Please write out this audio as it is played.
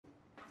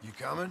You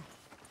coming?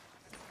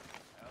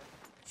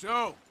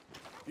 So,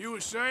 you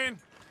were saying?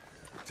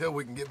 Till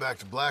we can get back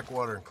to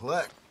Blackwater and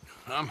collect.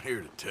 I'm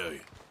here to tell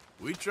you.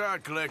 We try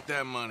to collect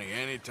that money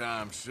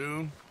anytime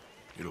soon,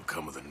 it'll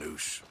come with a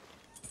noose.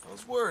 I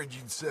was worried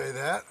you'd say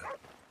that.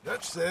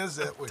 Dutch says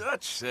that we...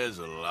 Dutch says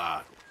a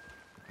lot.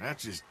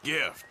 That's his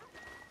gift.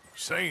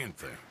 Saying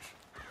things.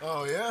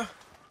 Oh, yeah?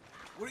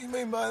 What do you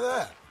mean by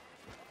that?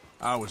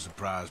 I was the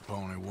prize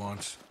pony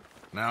once.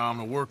 Now I'm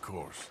the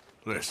workhorse.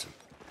 Listen,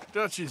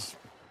 Dutch is...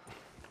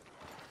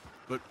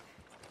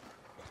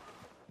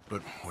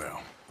 But,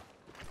 well,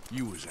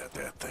 you was at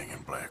that thing in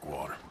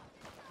Blackwater.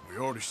 We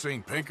already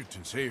seen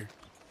Pinkertons here.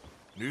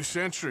 New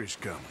century's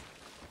coming.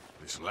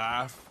 This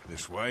life,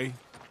 this way,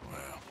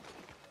 well,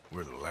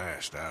 we're the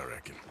last, I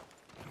reckon.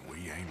 And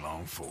we ain't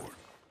long for it.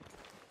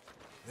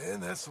 Then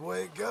that's the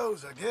way it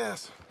goes, I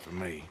guess. For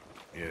me,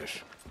 yes.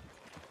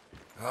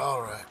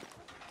 All right.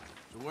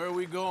 So where are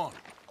we going?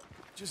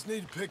 Just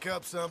need to pick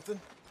up something.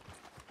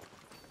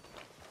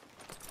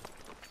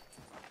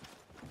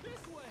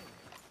 This way.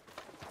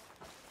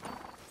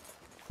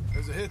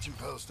 There's a hitching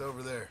post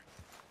over there.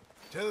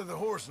 Tether the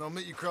horse and I'll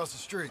meet you across the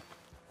street.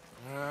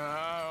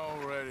 I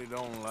already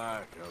don't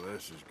like how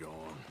this is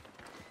going.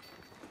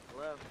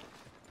 Well,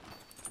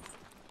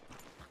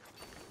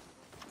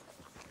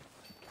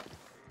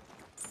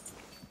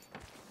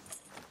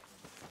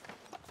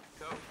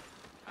 So,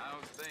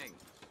 how's things?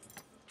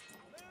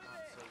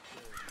 not so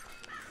good.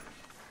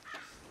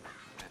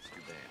 That's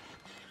too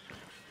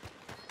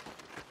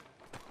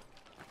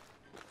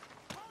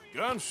bad.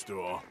 Gun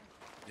store?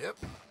 Yep.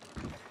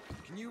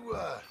 Can you,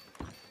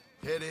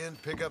 head in,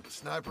 pick up a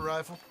sniper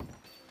rifle?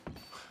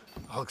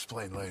 I'll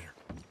explain later.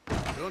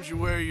 Don't you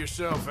wear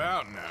yourself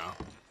out now?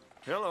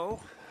 Hello.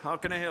 How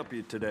can I help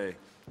you today?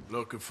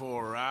 Looking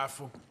for a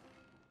rifle?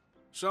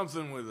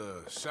 Something with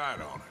a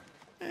sight on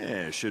it.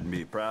 Yeah, shouldn't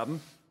be a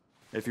problem.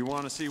 If you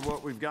want to see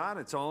what we've got,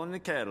 it's all in the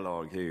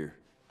catalog here.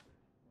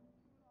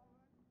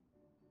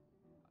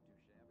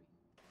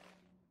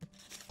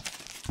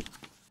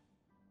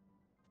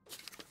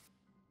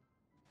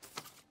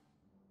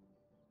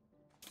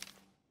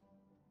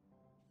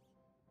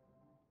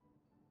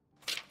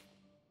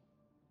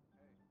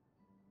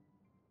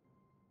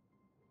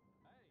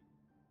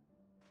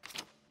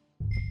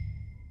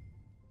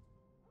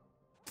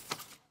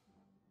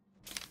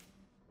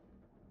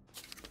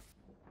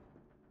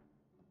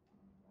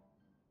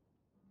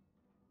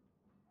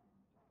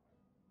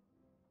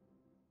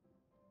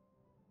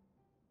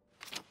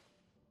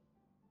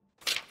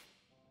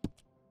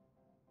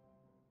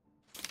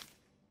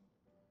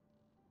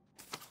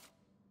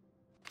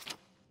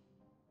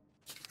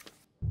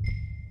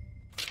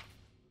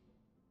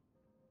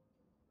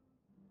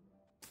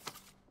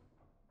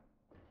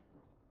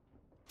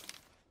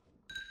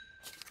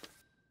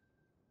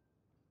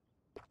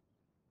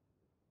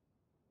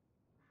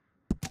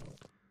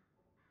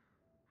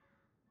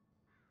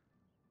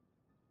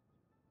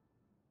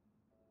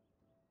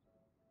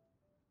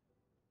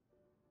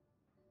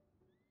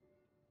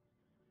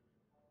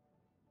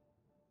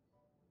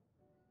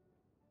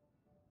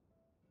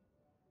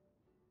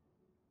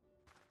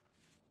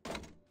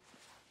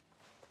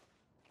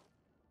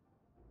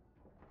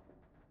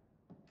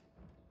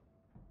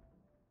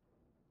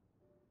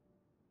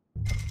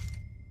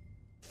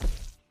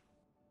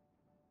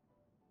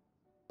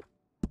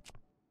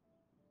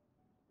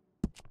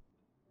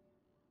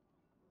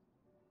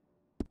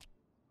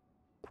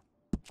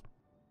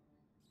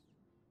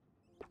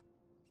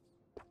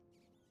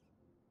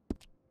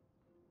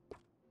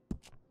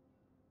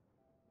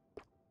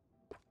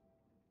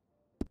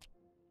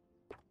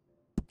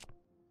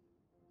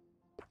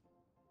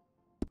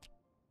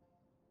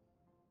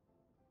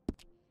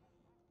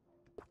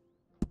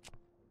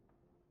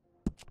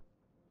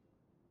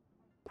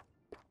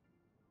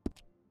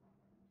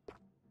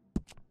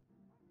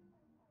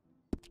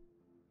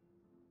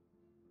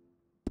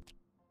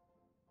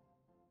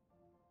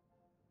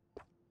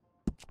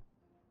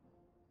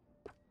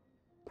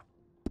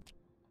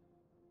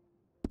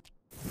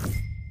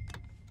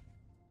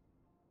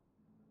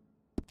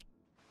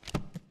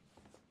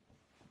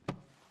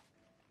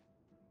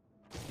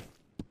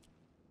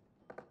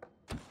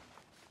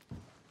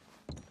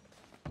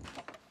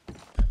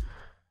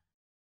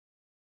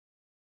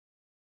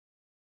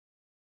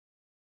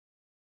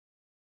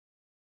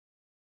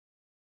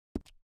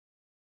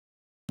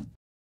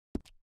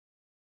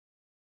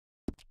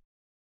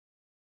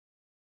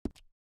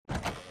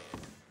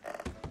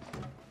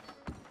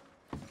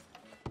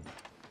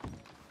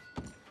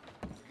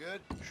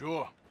 Good?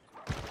 Sure.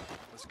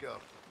 Let's go.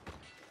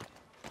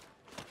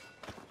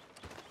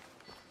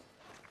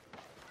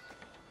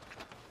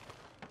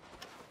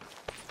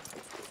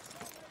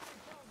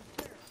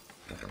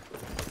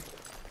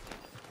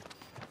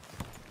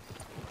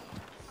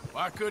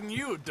 Why couldn't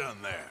you have done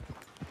that?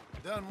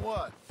 Done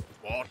what?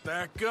 Bought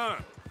that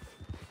gun.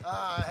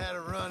 I had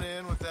a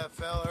run-in with that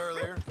fella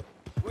earlier.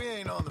 We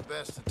ain't on the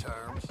best of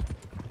terms.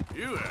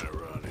 You had a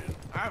run-in.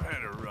 I've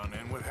had a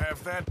run-in with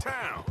half that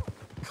town.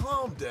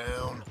 Calm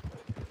down.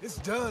 It's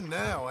done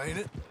now, ain't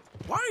it?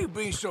 Why are you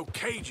being so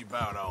cagey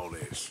about all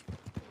this?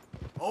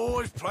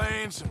 Always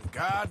playing some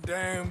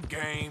goddamn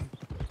game.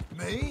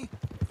 Me?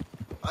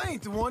 I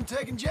ain't the one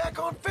taking Jack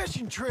on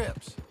fishing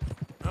trips.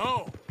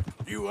 No,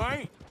 you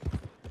ain't.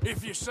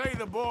 If you say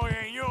the boy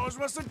ain't yours,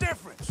 what's the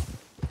difference?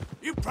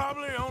 You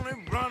probably only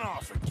run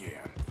off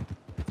again.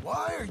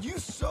 Why are you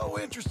so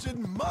interested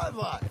in my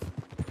life?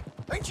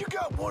 Ain't you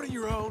got one of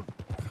your own?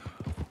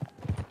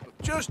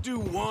 Just do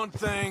one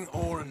thing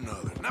or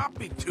another. Not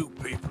be two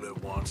people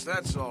at once,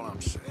 that's all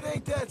I'm saying. It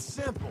ain't that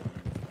simple.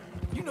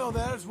 You know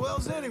that as well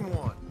as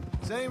anyone.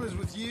 Same as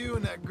with you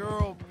and that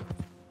girl...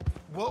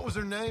 What was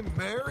her name?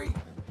 Mary?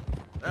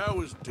 That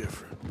was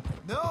different.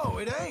 No,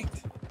 it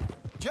ain't.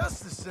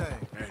 Just the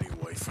same.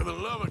 Anyway, for the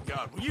love of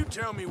God, will you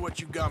tell me what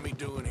you got me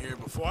doing here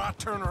before I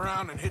turn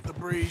around and hit the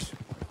breeze?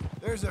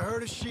 There's a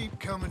herd of sheep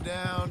coming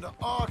down to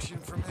auction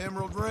from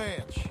Emerald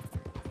Ranch.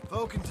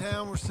 Folk in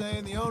town were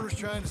saying the owner's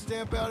trying to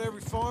stamp out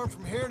every farm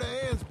from here to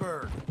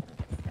Ansburg.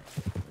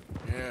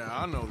 Yeah,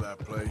 I know that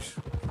place.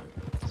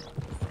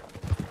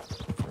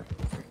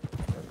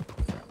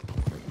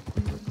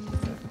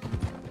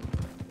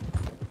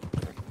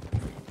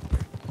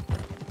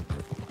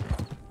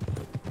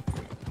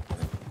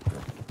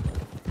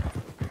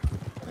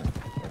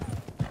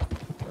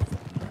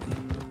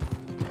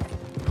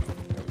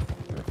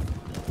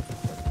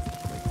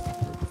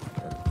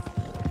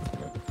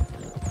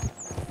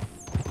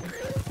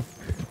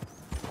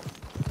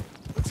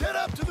 Head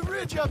up to the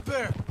ridge up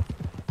there.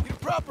 Get a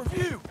proper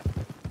view.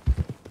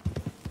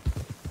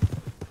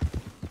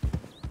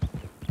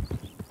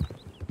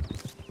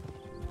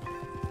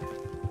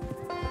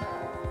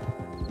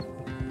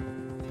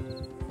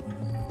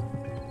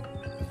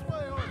 This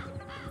way, Arthur.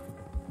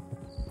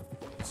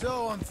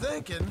 So I'm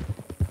thinking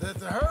that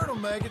the herd will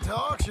make it to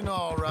auction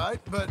all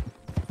right, but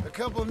a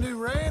couple of new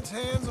ranch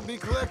hands will be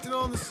collecting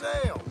on the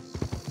sale.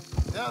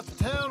 Doubt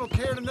the town will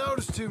care to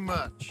notice too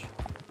much.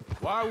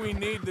 Why we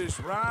need this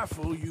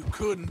rifle you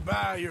couldn't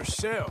buy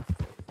yourself?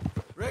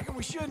 Reckon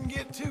we shouldn't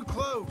get too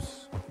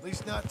close. At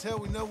least not till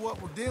we know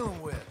what we're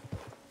dealing with.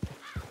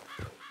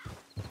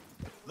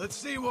 Let's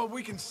see what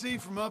we can see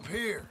from up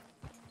here.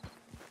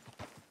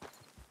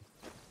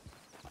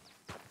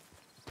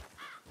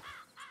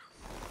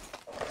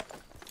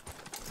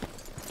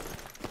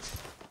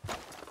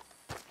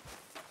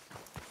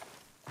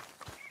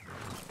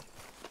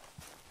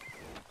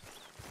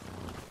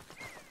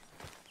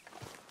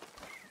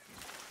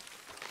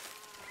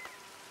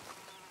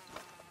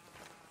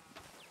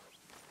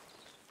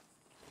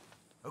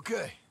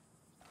 Okay,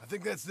 I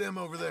think that's them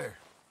over there.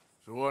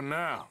 So what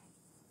now?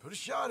 Put a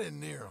shot in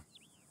near them.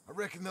 I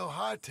reckon they'll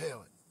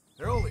hightail it.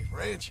 They're only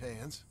ranch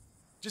hands.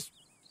 Just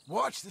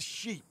watch the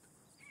sheep.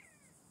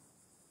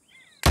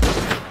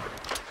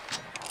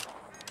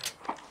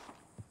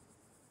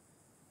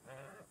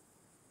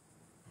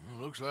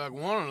 Looks like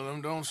one of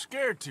them don't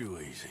scare too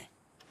easy.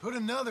 Put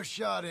another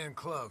shot in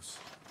close.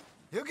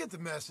 He'll get the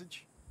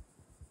message.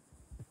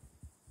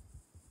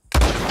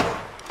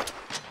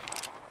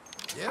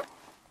 Yep,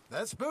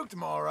 that spooked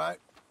him all right.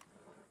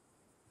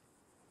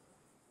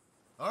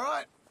 All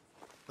right,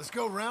 let's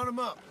go round him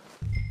up.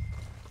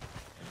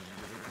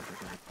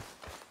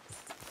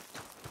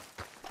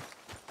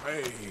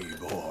 Hey,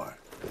 boy.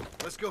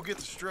 Let's go get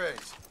the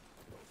strays.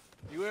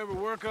 You ever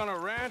work on a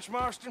ranch,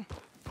 Marston?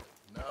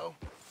 No?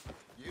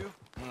 You?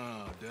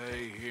 Oh,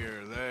 day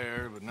here or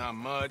there, but not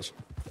much.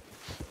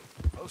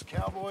 Those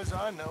cowboys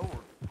I know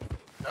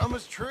are dumb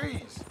as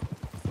trees.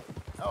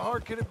 How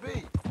hard could it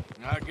be?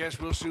 I guess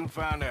we'll soon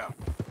find out.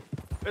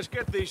 Let's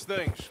get these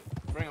things.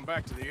 Bring them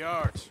back to the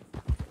yards.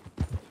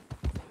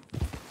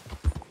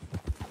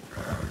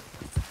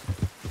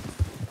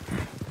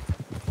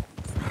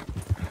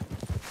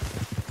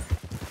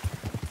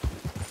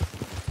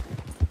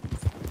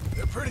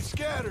 They're pretty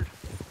scattered.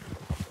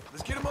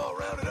 Let's get them all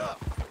rounded up.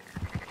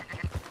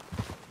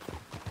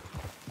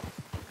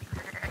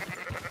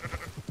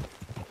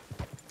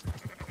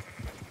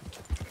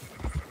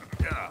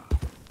 Yeah.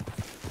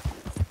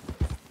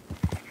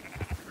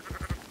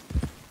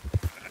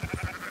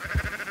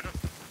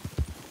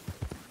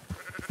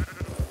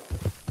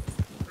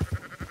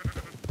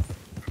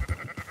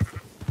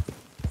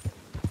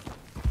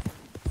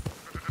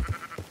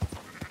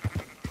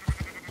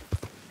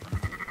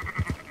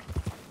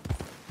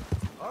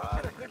 All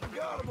right, I think we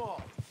got them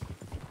all.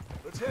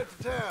 Let's head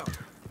to town.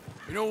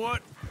 You know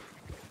what?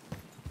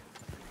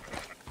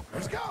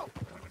 Let's go.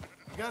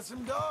 You got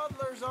some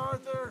dawdlers,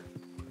 Arthur.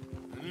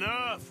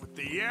 Enough with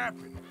the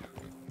yapping.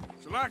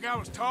 So like I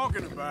was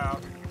talking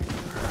about,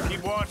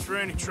 keep watch for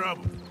any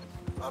trouble.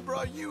 I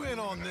brought you in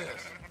on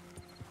this.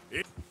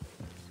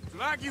 So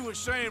like you were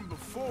saying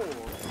before,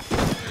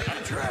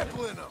 I'm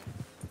trampling them.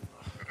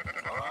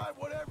 All right,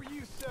 whatever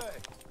you say.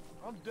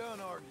 I'm done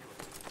arguing.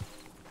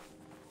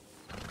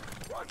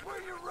 Watch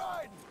where you're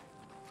riding.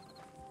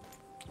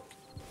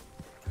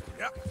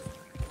 yep.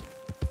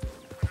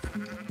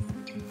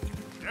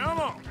 Come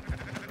on.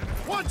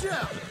 Watch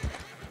out!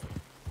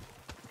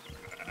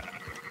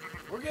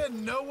 We're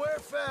getting nowhere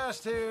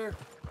fast here.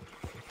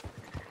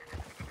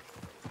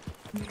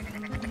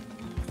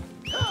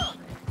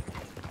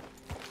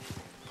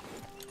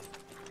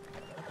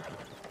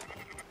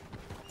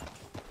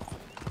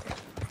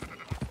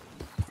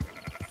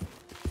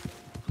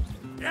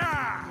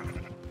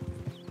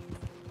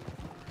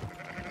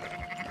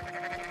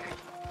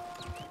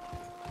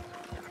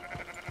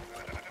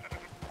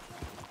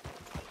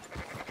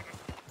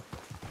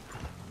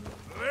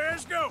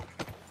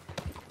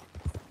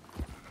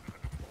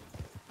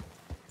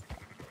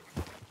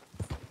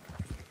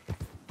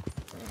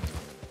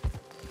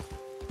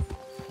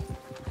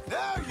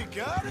 Now you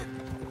got it!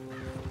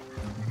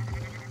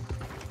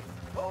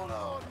 Hold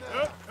on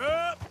now.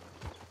 Up!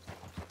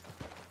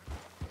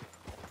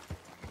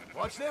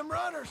 Watch them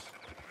runners.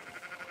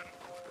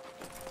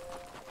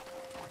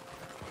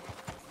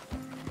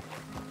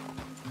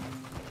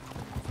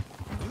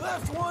 You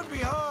left one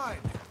behind.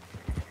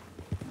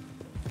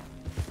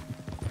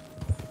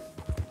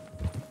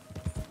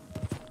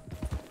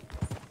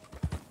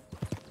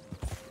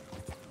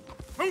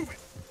 Move it!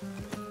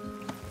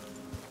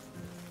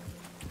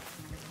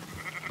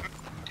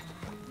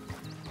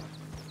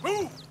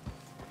 Move!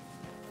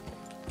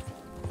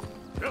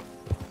 Yep.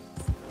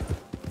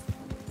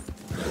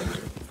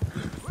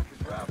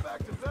 Quickest route back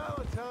to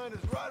Valentine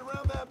is right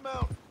around that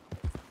mountain.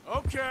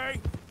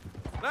 Okay.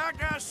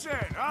 Like I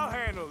said, I'll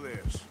handle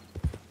this.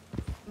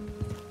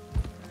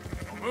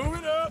 Move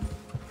it up.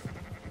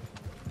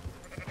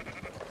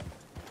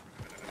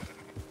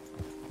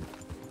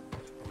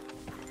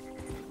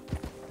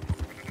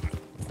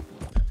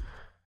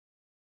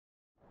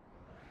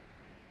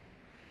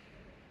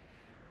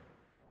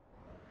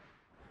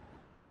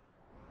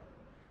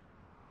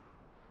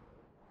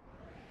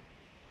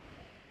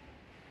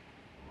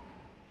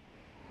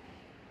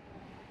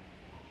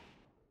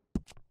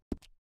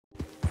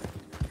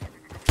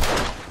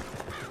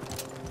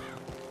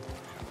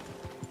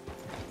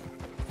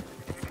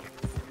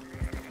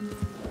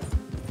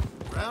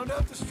 Round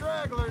up the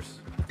stragglers.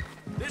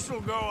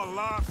 This'll go a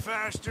lot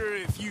faster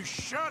if you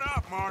shut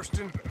up,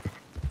 Marston.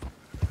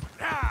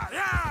 Yeah,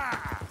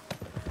 yeah!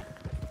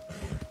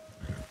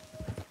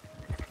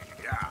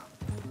 Yeah.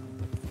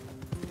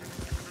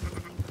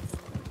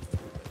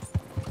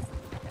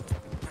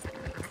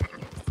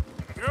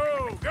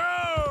 Go,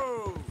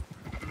 go!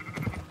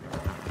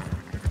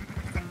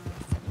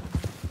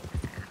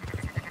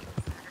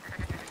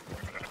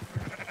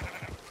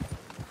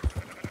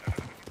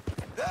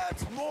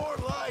 That's more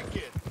like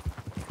it.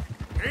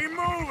 Keep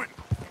moving!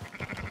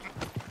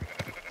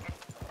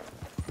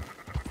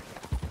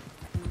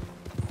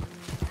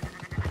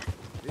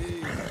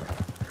 Easy.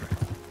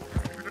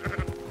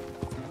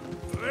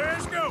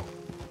 Let's go!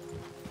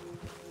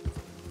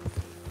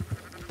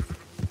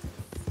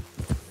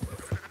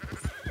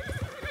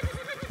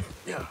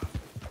 Yeah.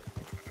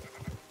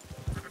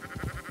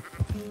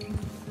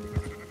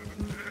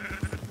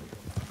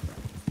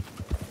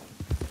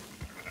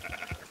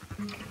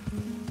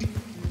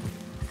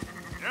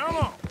 Come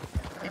on!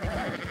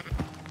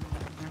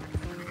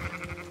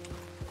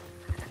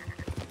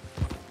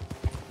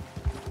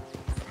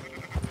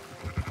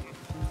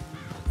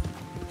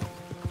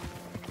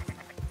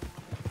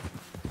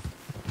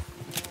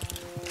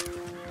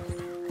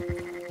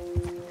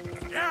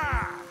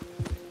 Yeah!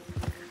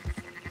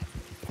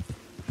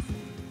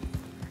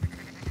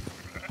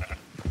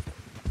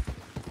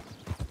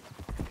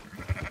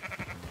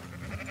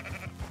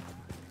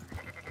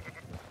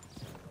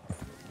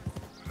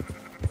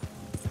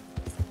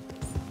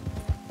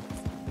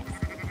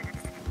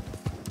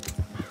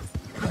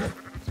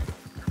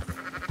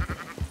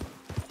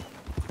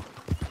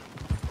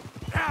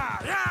 Yeah,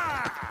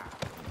 yeah!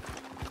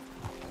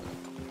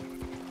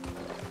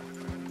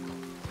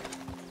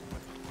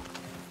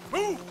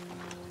 Move!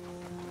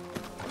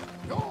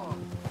 Go on.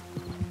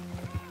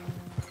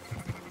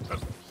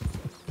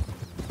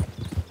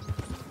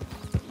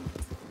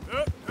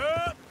 Up,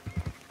 up!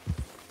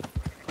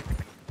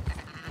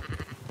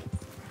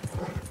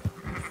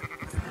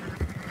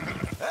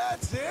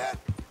 That's it.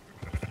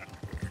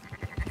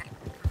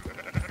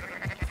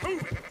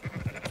 Move it!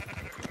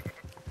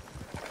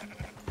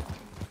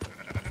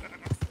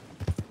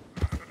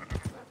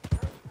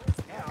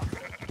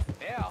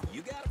 Al,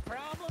 you got a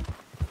problem?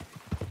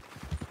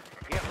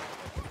 Yeah.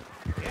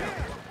 Yeah.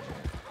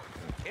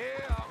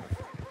 Yeah.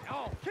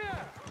 No.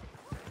 Yeah.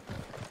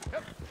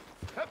 Hup.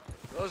 Hup.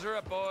 Close her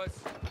up, boys.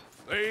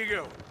 There you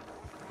go.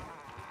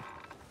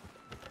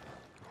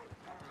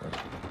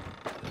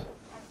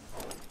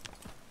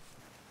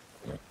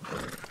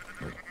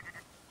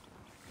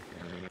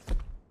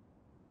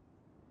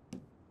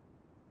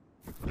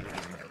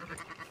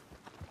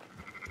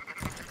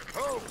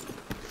 Oh,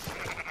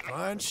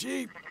 fine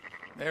sheep.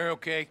 They're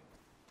okay.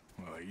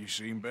 Well, you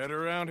seem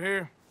better around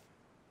here.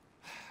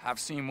 I've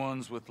seen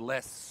ones with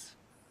less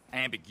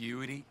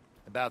ambiguity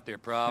about their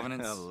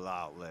provenance. A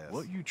lot less.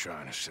 What you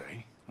trying to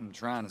say? I'm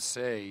trying to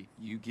say,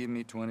 you give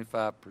me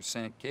 25%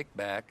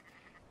 kickback,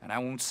 and I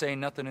won't say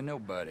nothing to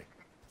nobody.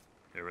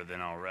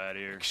 Everything all right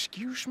here?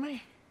 Excuse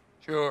me?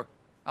 Sure,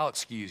 I'll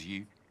excuse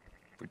you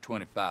for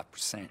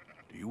 25%.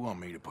 Do you want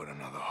me to put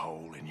another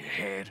hole in your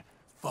head?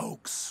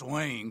 Folks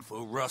swing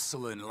for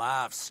rustling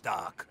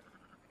livestock.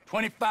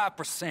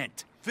 25%.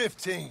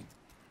 15.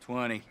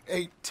 20.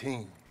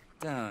 18.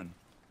 Done.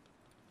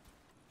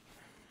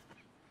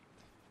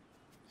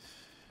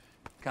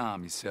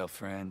 Calm yourself,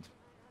 friend.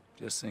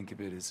 Just think of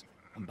it as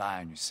I'm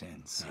buying your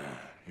sins.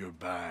 You're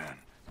buying,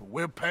 but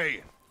we're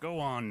paying. Go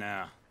on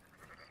now.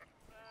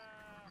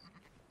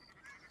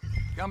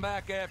 Come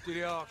back after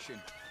the auction.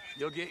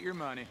 You'll get your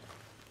money.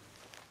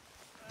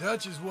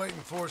 Dutch is waiting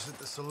for us at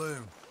the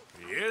saloon.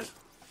 He is?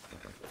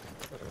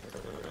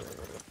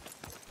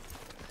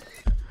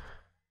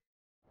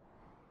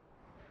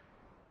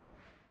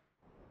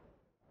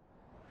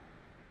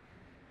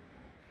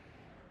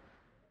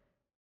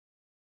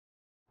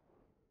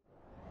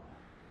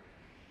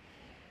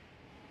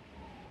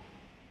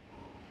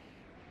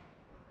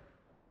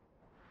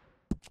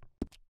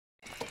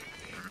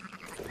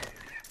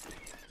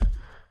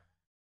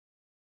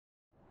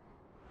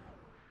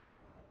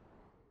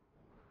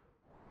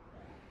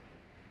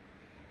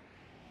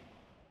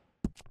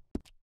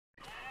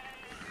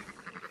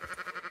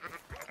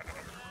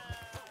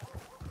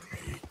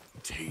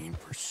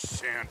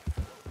 can.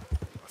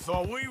 I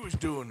thought we was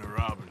doing the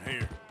robbing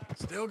here.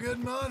 Still good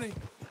money.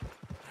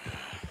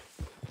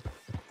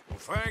 Well,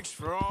 thanks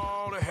for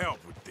all the help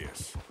with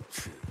this.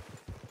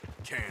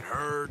 Can't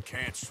herd,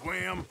 can't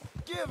swim.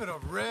 Give it a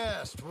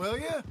rest, will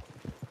ya?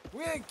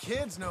 We ain't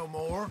kids no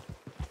more.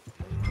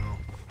 No,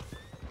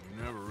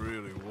 never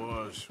really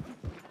was.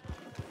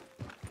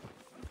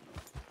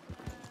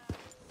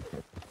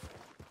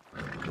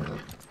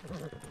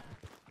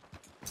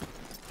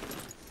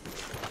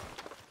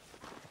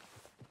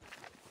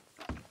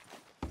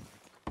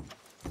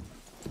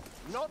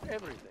 Not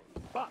everything,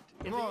 but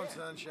in Come the on, end,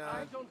 sunshine.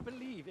 I don't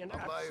believe in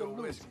I'll buy you a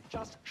absolutes. whiskey.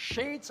 Just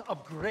shades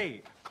of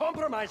gray.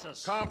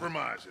 Compromises.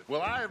 Compromises.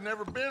 Well, I have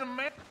never been a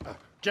man.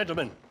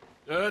 Gentlemen,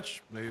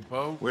 Dutch,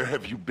 Leopold. Where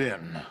have you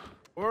been?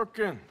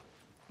 Working.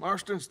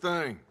 Marston's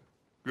thing.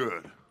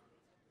 Good.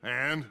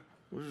 And?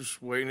 We're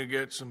just waiting to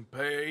get some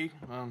pay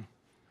on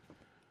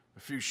a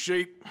few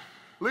sheep.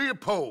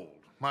 Leopold,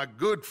 my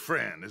good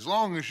friend, as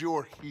long as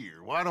you're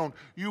here, why don't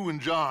you and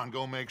John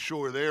go make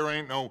sure there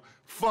ain't no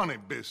funny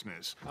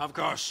business? Of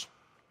course.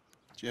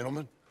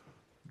 Gentlemen,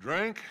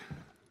 drink?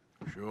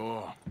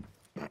 Sure.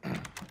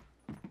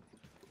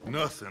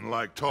 Nothing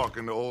like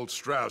talking to old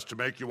Strauss to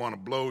make you want to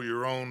blow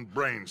your own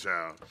brains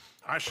out.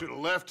 I should have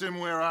left him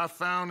where I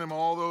found him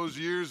all those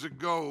years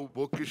ago.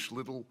 Bookish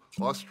little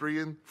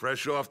Austrian,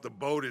 fresh off the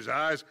boat, his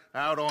eyes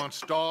out on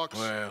stalks.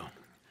 Well,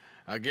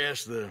 I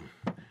guess the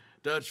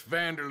Dutch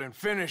Van der Linde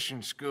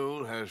finishing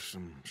school has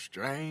some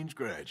strange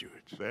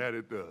graduates. That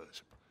it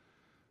does.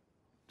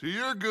 To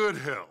your good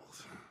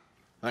health.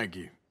 Thank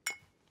you.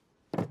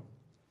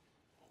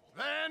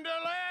 Van der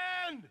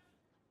Linde!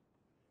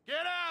 Get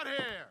out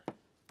here!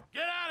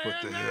 Get out What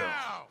here the now!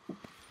 hell?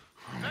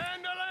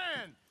 Van der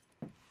Linde!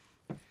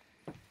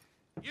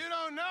 You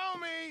don't know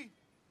me,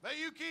 but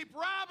you keep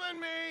robbing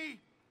me!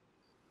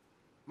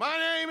 My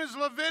name is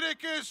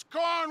Leviticus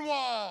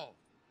Cornwall.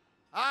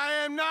 I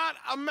am not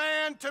a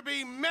man to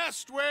be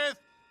messed with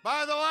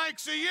by the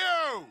likes of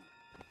you!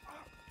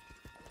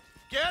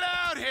 Get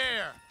out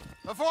here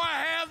before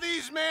I have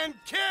these men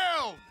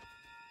killed!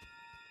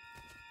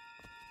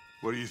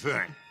 What do you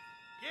think?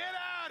 Get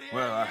out here,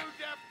 Well,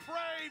 you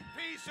depraved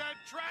piece of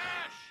trash!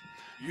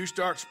 You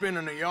start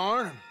spinning the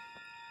yarn, and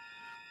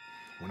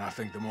when I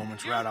think the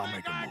moment's right, I'll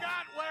make a I move.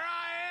 got where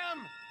I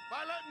am by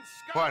letting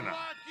Why scum not?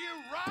 like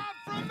you rob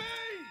from me?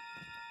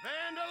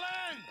 Van der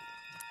Linde,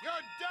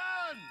 you're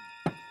done!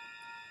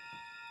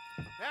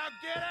 Now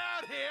get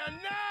out here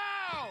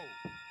now!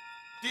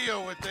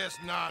 Deal with this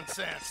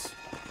nonsense.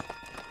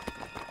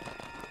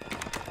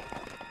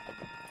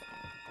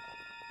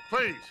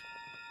 Please,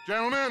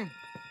 gentlemen,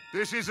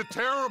 this is a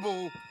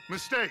terrible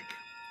mistake.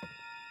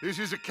 This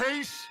is a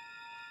case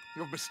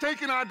of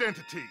mistaken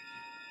identity.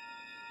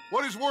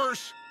 What is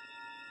worse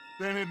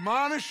than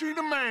admonishing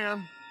a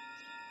man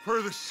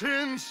for the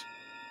sins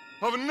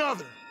of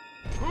another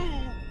who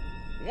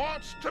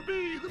wants to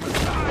be the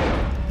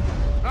Messiah?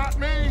 Not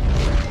me,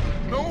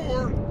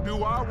 nor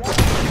do I want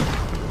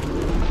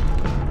to.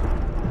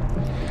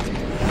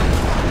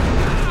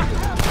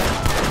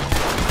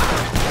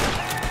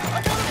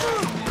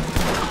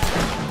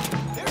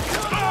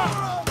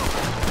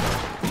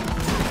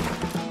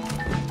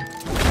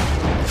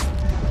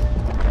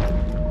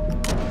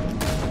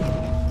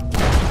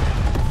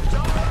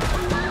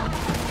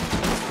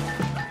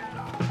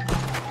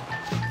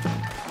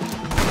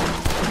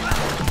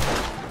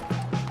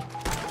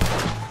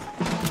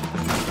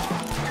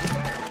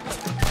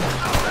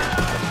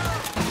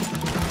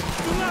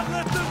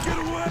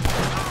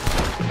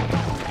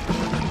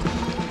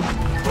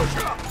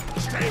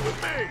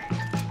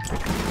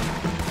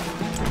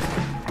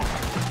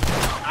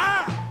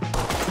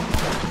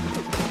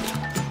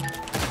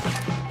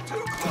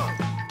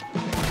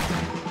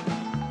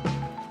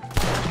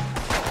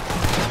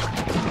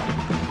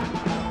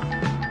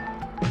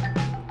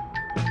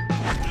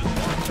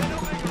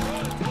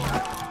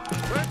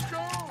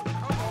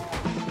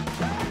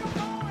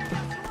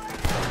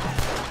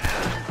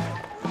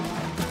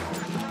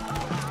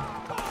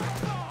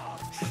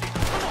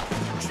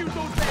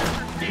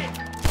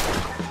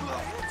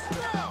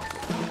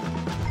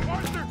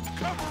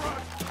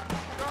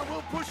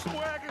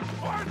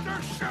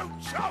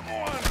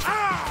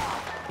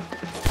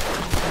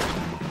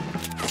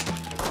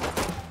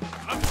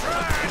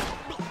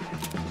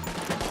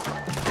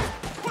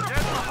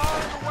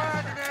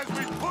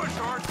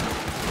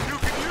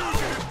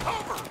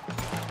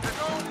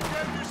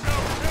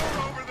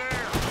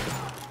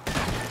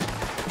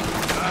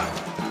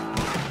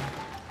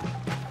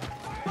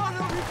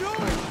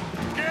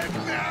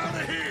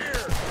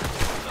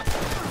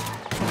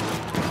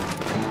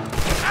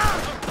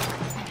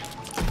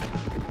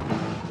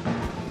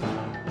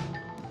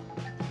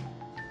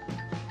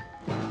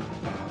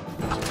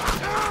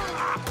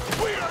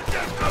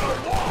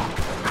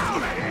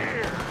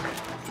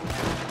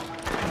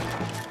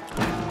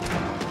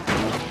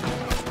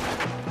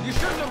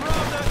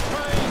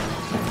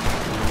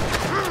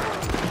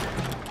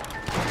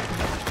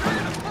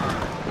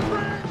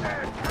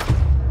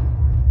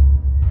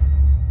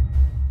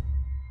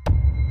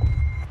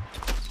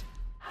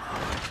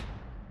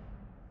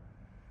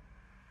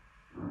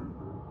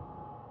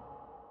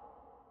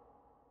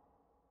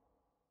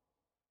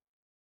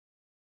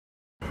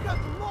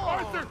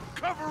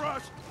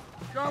 us!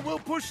 God, we'll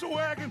push the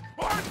wagon.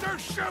 Arthur,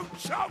 shoot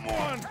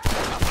someone!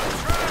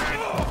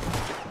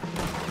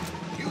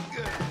 You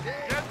good,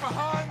 Dad? Get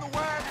behind the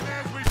wagon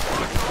as we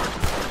push,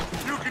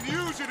 Arthur. You can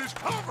use it as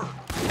cover.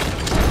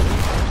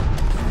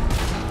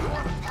 You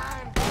want a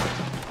pine gun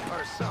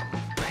or something?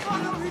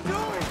 What are we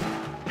doing?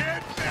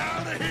 Get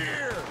out of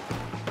here!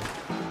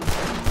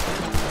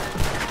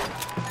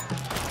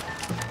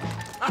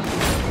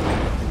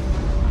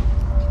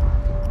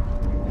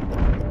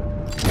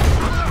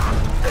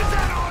 Is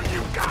that all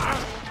you got?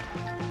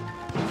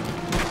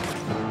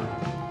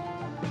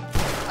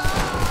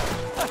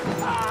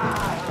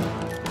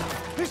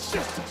 It's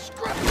just a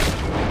scratch.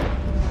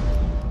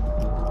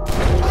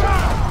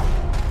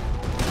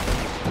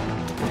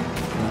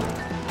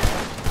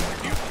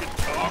 You can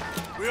talk.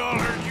 We all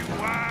heard you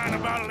whine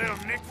about a little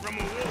nick from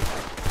a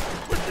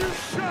wolf. Would you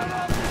shut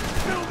up and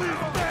kill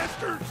these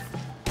bastards?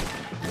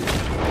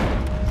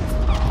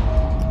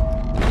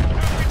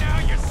 Help me now,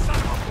 you son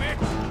of a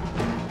bitch!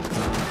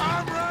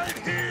 I'm right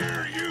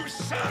here, you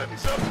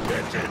sons of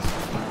bitches!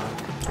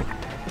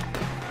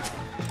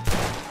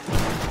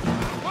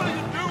 What are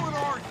you doing,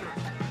 Arthur?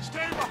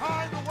 Stay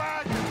behind the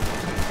wagon!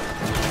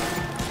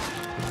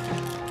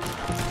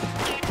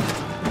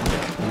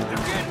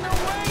 They're getting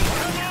away!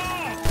 Come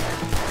on!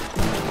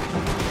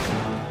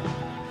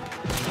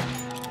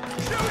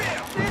 Shoot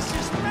him! This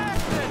is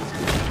madness!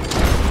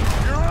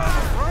 You're on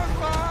the front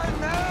line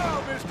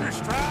now, Mr.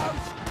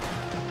 Strauss!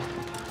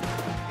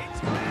 It's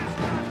your last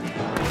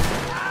goddamn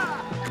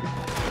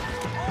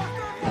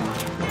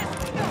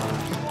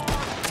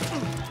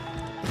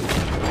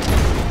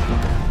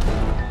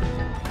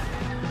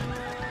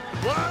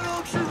Why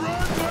don't you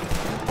run? But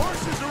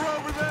horses are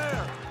over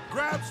there!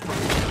 Grab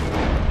some!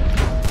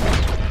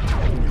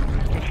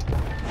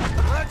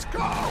 Let's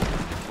go!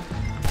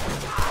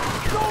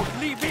 Don't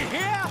leave me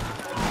here!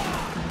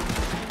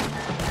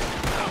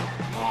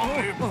 Come on,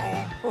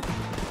 Leopold.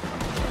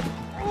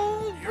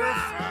 You're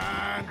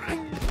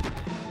fine.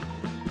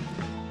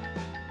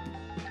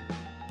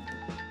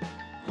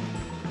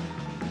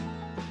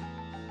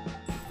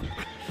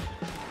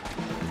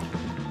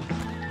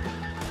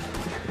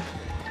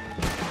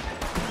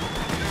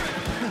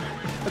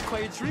 A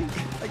quiet drink,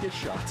 I get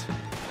shot.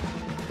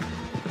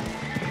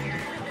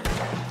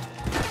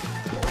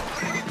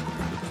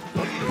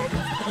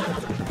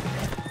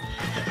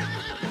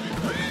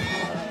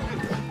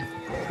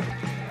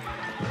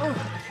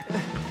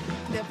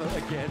 Never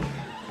again.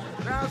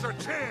 Now's our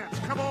chance,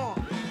 come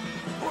on!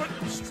 Put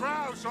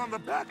Strauss on the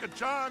back of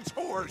John's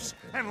horse,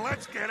 and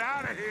let's get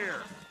out of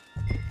here!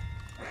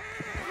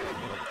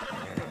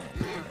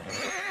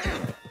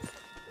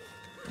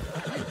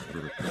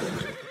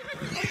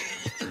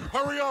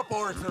 Hurry up,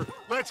 Arthur!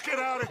 Let's get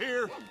out of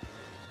here!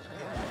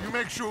 You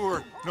make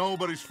sure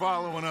nobody's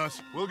following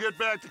us. We'll get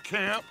back to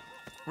camp.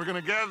 We're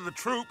gonna gather the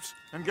troops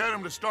and get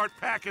them to start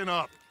packing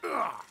up.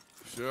 Ugh.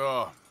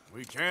 Sure.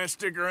 We can't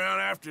stick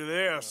around after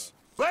this.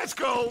 Let's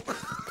go!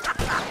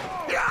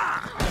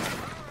 Yeah!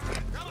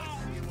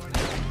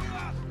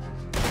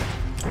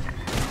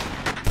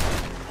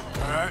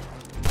 All right.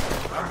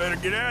 I better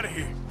get out of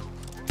here.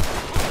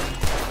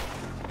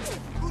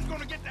 Who's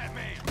gonna get that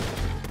man?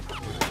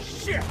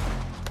 Shit!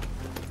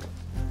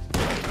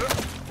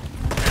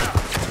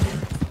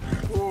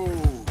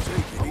 Whoa, take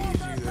it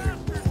easy there,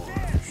 boy.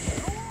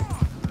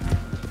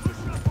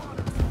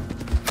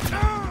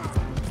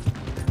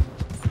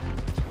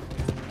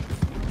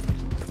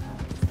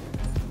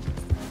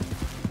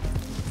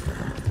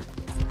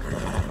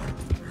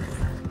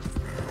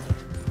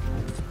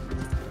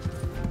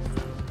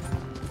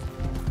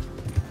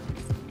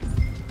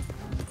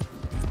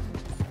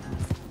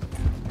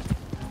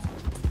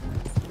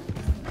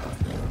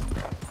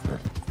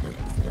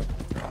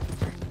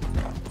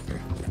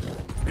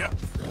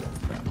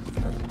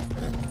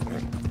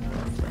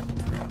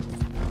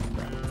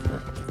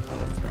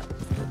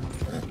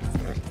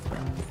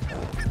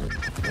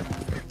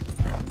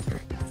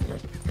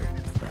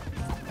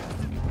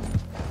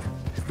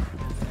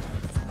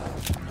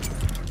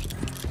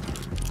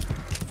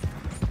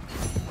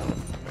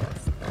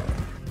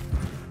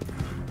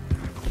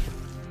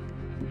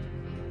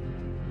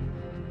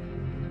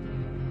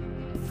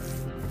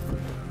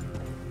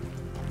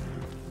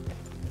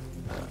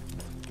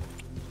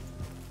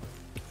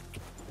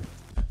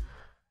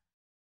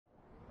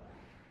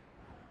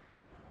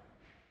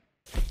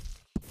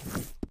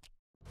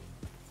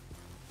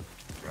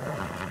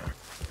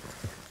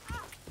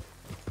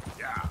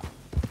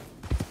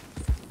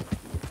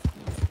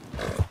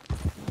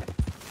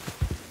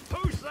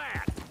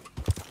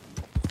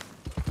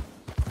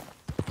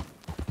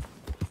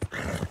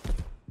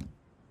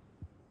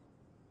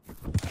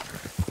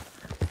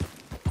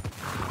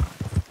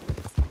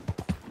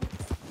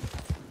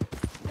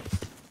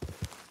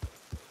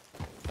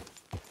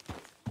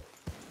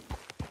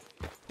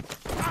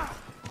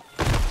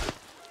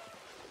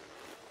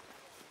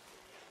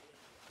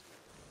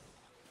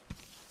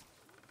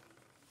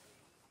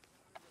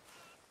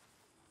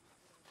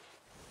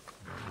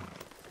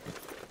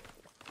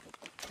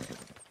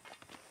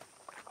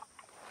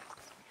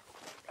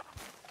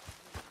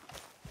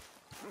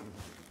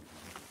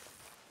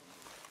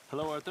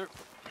 Hello, Arthur.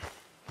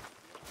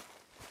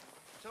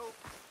 So,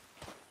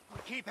 we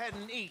keep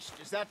heading east.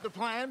 Is that the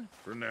plan?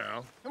 For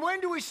now. And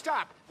when do we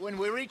stop? When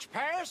we reach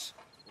Paris?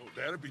 Well,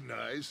 that'd be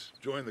nice.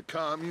 Join the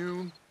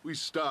commune. We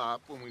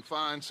stop when we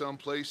find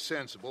someplace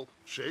sensible,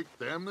 shake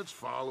them that's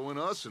following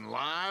us, and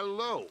lie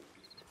low.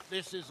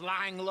 This is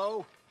lying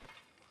low.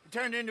 We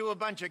turned into a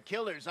bunch of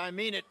killers. I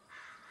mean it.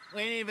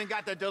 We ain't even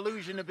got the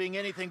delusion of being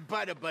anything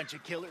but a bunch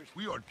of killers.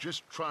 We are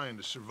just trying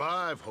to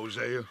survive,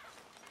 Hosea.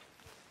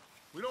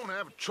 We don't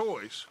have a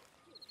choice.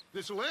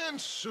 This'll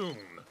end soon.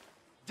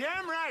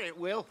 Damn right it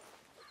will.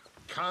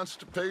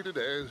 Constipated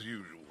as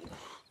usual.